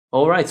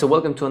Alright, so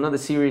welcome to another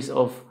series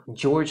of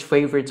George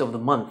favorites of the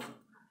month.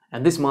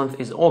 And this month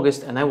is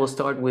August, and I will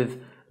start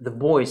with The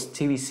Boys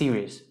TV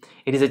series.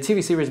 It is a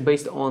TV series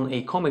based on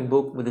a comic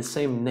book with the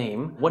same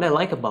name. What I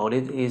like about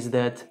it is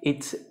that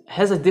it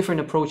has a different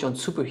approach on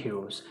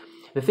superheroes.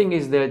 The thing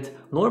is that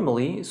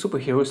normally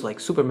superheroes like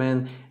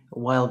Superman,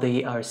 while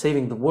they are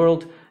saving the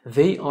world,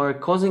 they are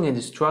causing a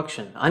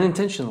destruction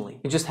unintentionally.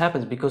 It just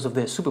happens because of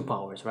their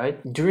superpowers,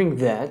 right? During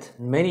that,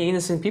 many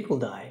innocent people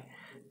die.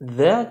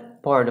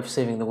 That part of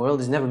saving the world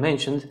is never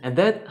mentioned, and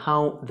that's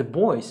how The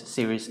Boys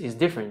series is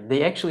different.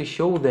 They actually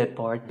show that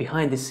part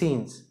behind the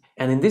scenes.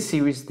 And in this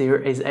series,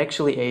 there is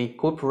actually a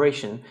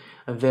corporation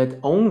that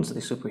owns the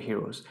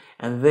superheroes,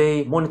 and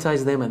they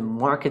monetize them and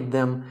market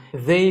them.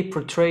 They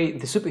portray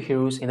the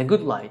superheroes in a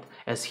good light,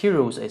 as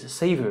heroes, as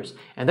saviors,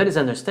 and that is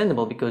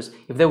understandable because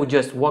if they would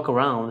just walk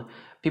around,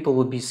 people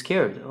would be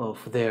scared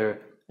of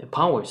their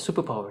powers,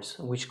 superpowers,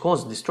 which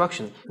cause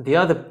destruction. The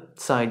other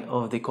side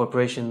of the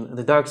corporation,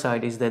 the dark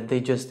side, is that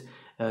they just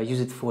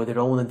use it for their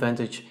own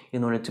advantage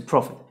in order to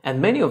profit.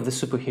 And many of the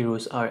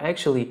superheroes are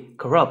actually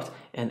corrupt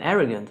and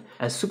arrogant.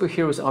 As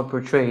superheroes are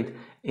portrayed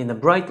in a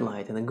bright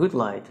light, in a good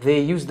light, they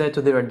use that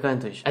to their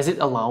advantage, as it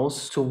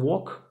allows to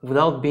walk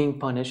without being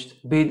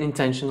punished, be it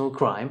intentional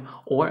crime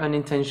or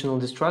unintentional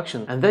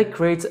destruction. And that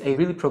creates a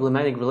really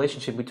problematic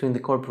relationship between the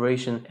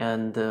corporation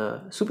and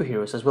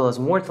superheroes, as well as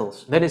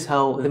mortals. That is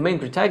how the main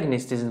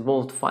protagonist is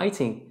involved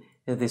fighting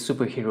the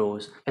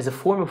superheroes as a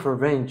form of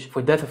revenge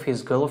for death of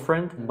his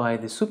girlfriend by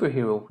the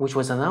superhero, which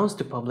was announced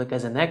to public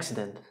as an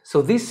accident.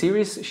 So this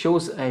series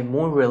shows a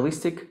more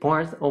realistic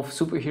part of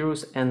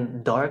superheroes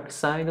and dark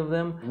side of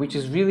them, which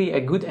is really a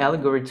good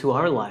allegory to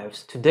our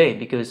lives today,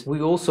 because we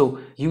also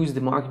use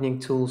the marketing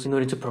tools in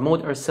order to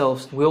promote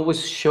ourselves. We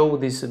always show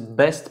these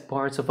best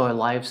parts of our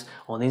lives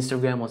on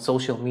Instagram, on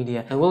social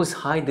media, and we always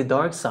hide the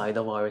dark side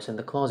of ours in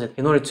the closet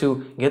in order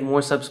to get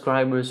more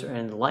subscribers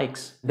and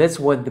likes. That's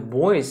what The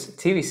Boys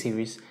TV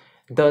series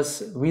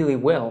does really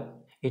well.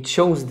 It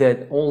shows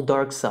that all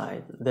dark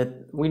side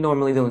that we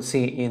normally don't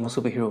see in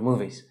superhero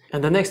movies.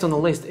 And the next on the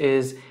list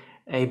is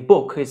a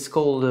book. It's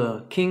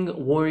called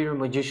King, Warrior,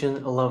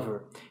 Magician,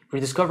 Lover,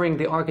 Rediscovering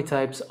the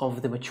Archetypes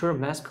of the Mature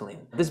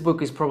Masculine. This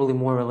book is probably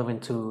more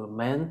relevant to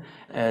men,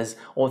 as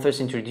authors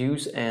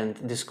introduce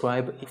and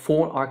describe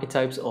 4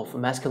 archetypes of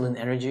masculine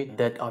energy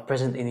that are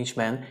present in each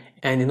man.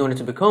 And in order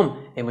to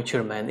become a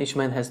mature man, each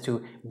man has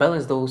to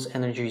balance those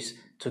energies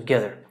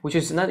together, which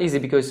is not easy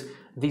because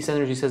these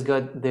energies has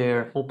got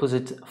their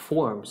opposite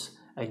forms,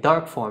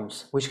 dark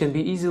forms, which can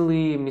be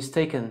easily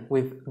mistaken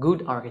with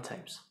good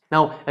archetypes.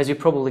 Now, as you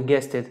probably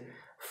guessed it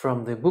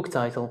from the book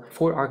title,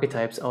 4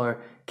 archetypes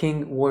are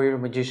King, Warrior,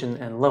 Magician,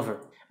 and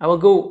Lover. I will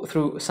go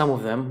through some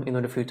of them in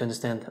order for you to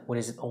understand what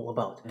is it all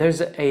about. There's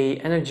an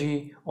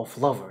energy of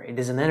lover. It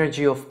is an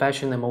energy of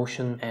passion,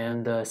 emotion,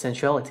 and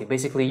sensuality.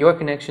 Basically, your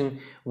connection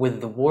with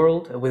the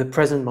world, with the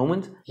present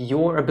moment,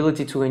 your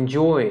ability to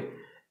enjoy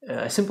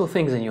simple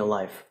things in your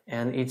life.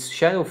 And its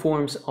shadow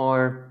forms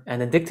are an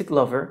addicted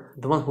lover,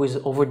 the one who is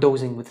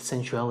overdosing with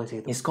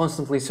sensuality, is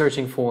constantly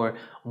searching for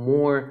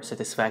more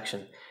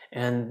satisfaction.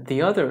 And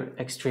the other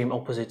extreme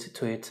opposite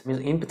to it is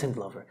impotent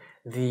lover,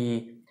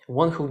 the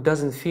one who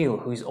doesn't feel,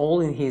 who is all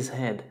in his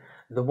head,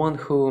 the one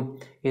who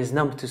is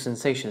numb to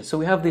sensations. So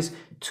we have these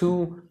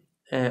 2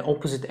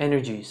 opposite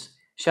energies,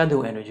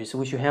 shadow energies,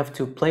 which you have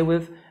to play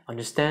with,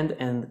 understand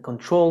and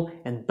control,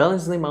 and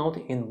balance them out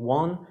in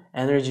one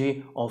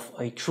energy of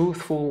a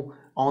truthful,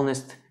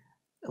 honest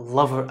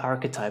lover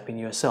archetype in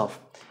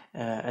yourself,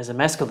 as a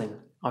masculine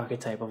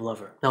archetype of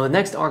lover. Now the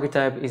next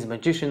archetype is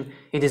magician.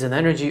 It is an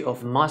energy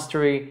of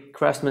mastery,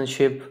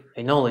 craftsmanship,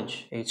 a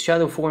knowledge. Its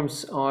shadow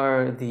forms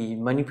are the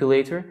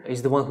manipulator,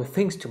 is the one who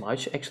thinks too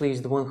much, actually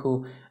is the one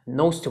who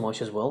knows too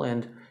much as well,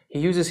 and he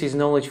uses his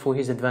knowledge for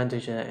his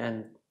advantage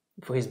and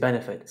for his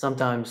benefit,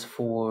 sometimes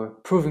for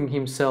proving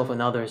himself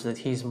and others that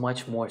he's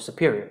much more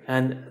superior.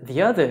 And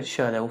the other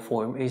shadow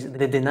form is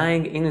the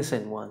denying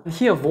innocent one.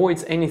 He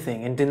avoids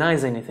anything and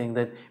denies anything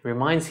that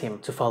reminds him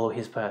to follow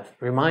his path,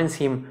 reminds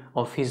him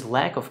of his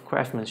lack of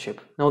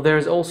craftsmanship. Now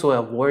there's also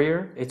a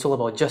warrior. It's all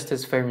about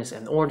justice, fairness,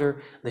 and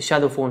order. The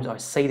shadow forms are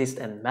sadist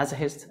and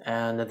masochist.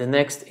 And the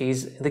next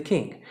is the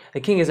king.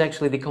 The king is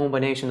actually the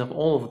combination of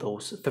all of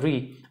those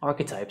 3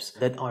 archetypes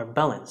that are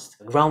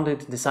balanced,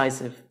 grounded,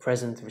 decisive,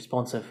 present,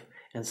 responsive,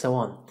 and so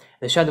on.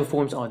 The shadow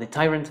forms are the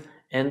tyrant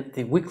and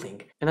the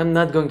weakling. And I'm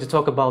not going to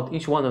talk about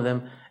each one of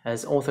them,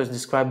 as authors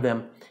describe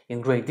them in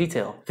great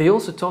detail. They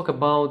also talk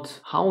about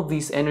how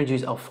these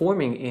energies are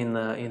forming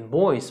in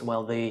boys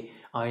while they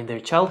are in their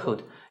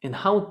childhood, and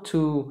how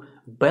to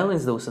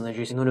balance those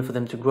energies in order for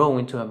them to grow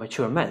into a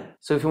mature man.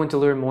 So if you want to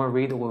learn more,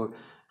 read or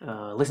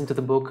listen to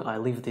the book, I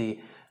leave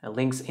the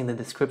links in the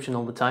description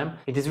all the time.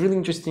 It is really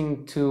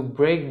interesting to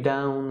break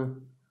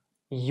down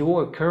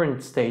your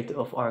current state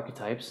of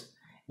archetypes,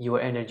 your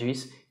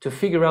energies, to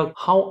figure out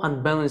how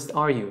unbalanced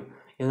are you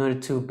in order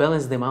to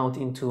balance them out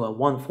into a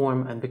one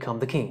form and become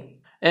the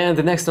king. And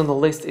the next on the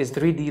list is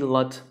 3D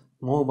LUT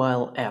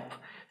mobile app.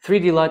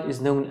 3D LUT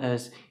is known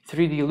as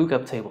 3D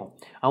lookup table.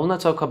 I will not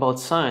talk about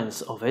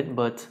science of it,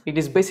 but it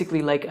is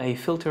basically like a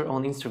filter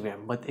on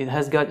Instagram, but it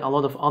has got a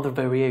lot of other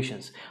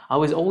variations. I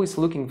was always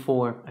looking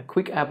for a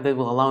quick app that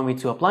will allow me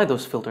to apply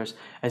those filters,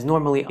 as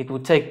normally it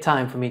would take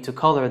time for me to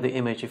color the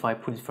image if I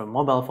put it from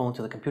mobile phone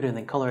to the computer and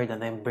then color it and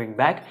then bring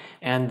back.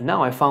 And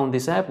now I found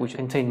this app which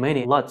contains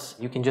many LUTs.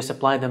 You can just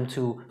apply them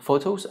to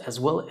photos as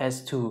well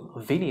as to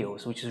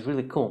videos, which is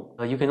really cool.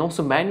 You can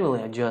also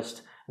manually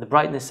adjust the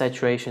brightness,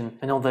 saturation,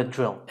 and all that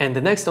drill. And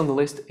the next on the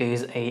list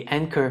is a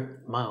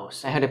Anker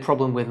mouse. I had a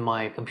problem with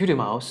my computer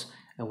mouse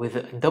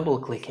with double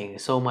clicking,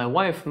 so my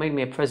wife made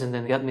me a present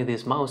and got me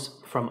this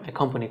mouse from a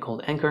company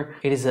called Anker.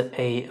 It is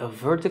a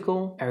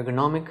vertical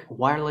ergonomic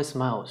wireless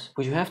mouse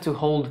which you have to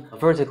hold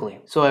vertically.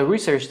 So I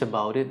researched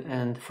about it,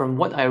 and from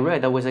what I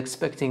read I was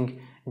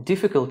expecting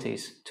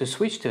difficulties to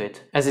switch to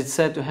it, as it's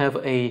said to have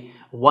a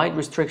wide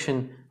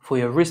restriction for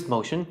your wrist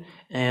motion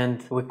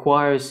and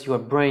requires your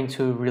brain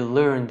to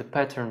relearn the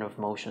pattern of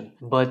motion.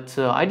 But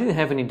I didn't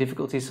have any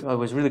difficulties. I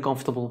was really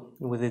comfortable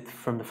with it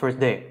from the first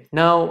day.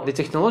 Now, the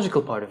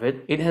technological part of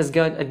it, it has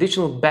got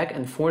additional back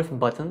and forth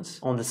buttons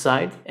on the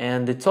side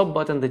and the top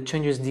button that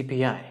changes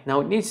DPI.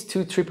 Now, it needs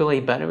two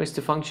AAA batteries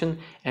to function,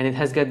 and it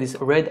has got this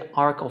red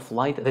arc of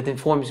light that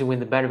informs you when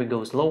the battery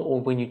goes low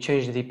or when you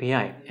change the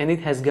DPI. And it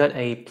has got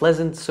a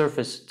pleasant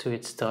surface to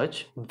its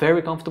touch,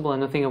 very comfortable. I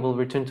don't think I will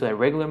return to a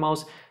regular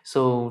mouse,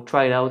 so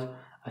try it out.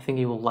 I think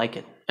you will like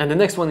it. And the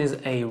next one is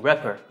a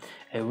rapper,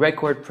 a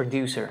record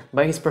producer.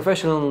 By his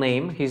professional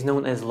name, he's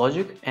known as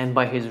Logic, and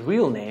by his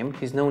real name,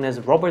 he's known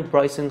as Robert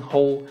Bryson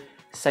Hole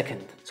II.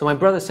 So my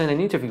brother sent an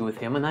interview with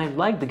him, and I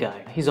like the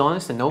guy. He's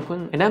honest and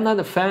open, and I'm not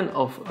a fan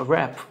of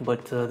rap,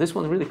 but this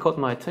one really caught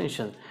my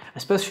attention,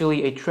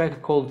 especially a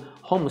track called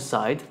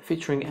Homicide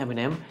featuring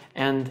Eminem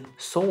and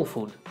Soul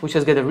Food, which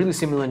has got a really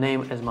similar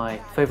name as my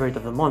favorite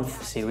of the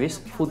month series,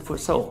 Food for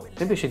Soul.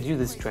 Maybe I should use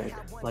this track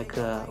like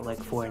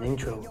for an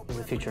intro in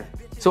the future.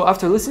 So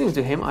after listening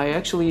to him, I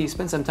actually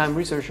spent some time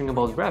researching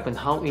about rap and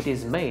how it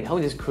is made, how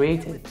it is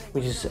created,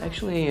 which is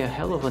actually a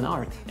hell of an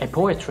art, a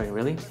poetry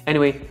really.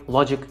 Anyway,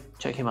 Logic,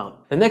 check him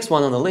out. The next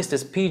one on the list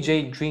is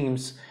PJ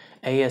Dreams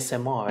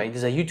ASMR. It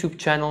is a YouTube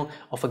channel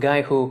of a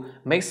guy who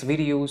makes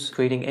videos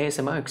creating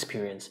ASMR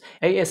experience.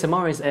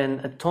 ASMR is an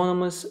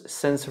autonomous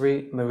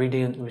sensory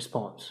meridian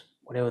response,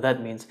 whatever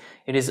that means.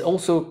 It is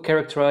also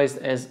characterized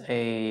as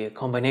a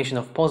combination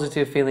of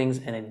positive feelings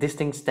and a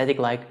distinct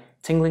static-like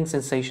tingling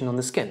sensation on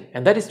the skin.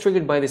 And that is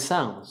triggered by the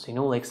sounds, you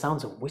know, like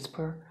sounds of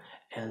whisper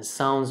and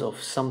sounds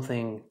of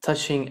something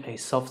touching a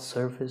soft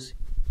surface.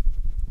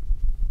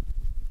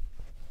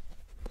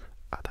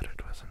 I thought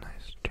it was a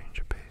nice change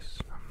of pace,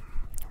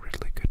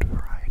 really good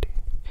variety.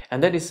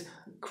 And that is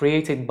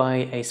created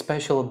by a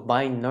special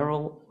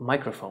binaural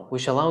microphone,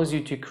 which allows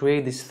you to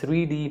create this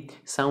 3D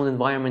sound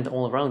environment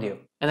all around you.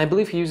 And I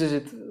believe he uses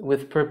it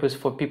with purpose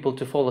for people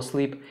to fall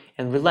asleep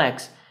and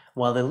relax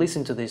while they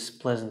listen to these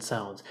pleasant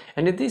sounds.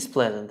 And it is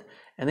pleasant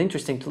and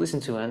interesting to listen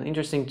to, and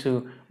interesting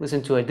to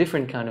listen to a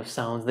different kind of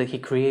sounds that he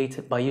creates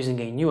by using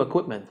a new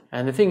equipment.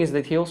 And the thing is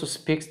that he also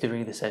speaks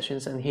during the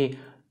sessions, and he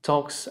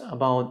talks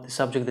about the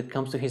subject that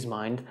comes to his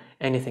mind,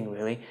 anything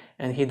really,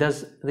 and he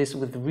does this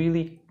with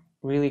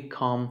really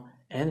calm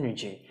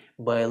energy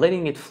by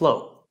letting it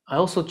flow. I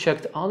also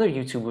checked other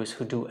YouTubers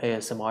who do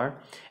ASMR,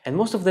 and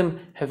most of them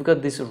have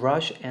got this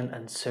rush and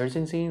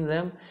uncertainty in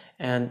them,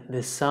 and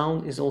the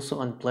sound is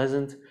also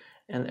unpleasant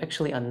and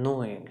actually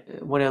annoying.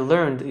 What I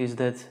learned is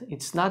that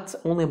it's not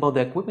only about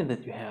the equipment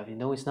that you have, you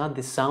know, it's not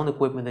the sound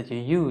equipment that you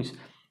use,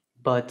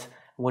 but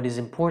what is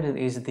important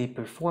is the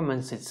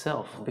performance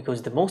itself,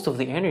 because most of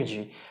the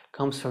energy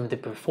comes from the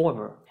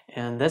performer,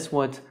 and that's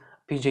what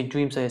PJ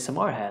Dreams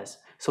ASMR has.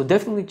 So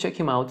definitely check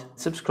him out,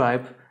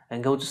 subscribe,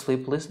 and go to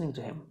sleep listening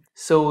to him.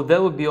 So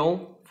that would be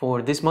all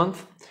for this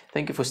month.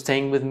 Thank you for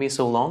staying with me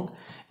so long,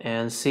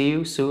 and see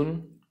you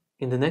soon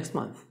in the next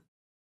month.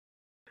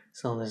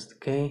 SanDisk,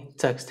 okay?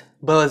 Text.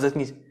 Bella,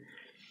 zatknись.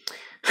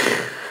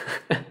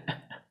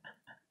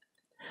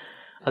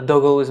 A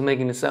dog always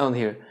making a sound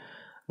here.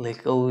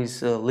 Like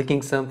always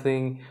licking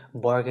something,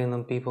 barking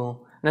on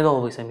people. Not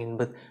always, I mean,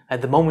 but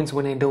at the moments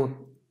when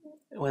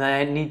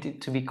I need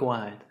it to be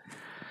quiet.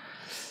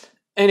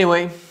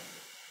 Anyway,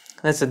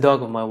 that's the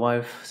dog of my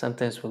wife.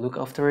 Sometimes we look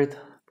after it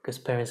because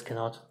parents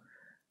cannot.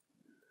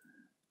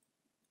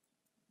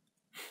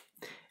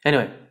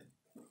 Anyway.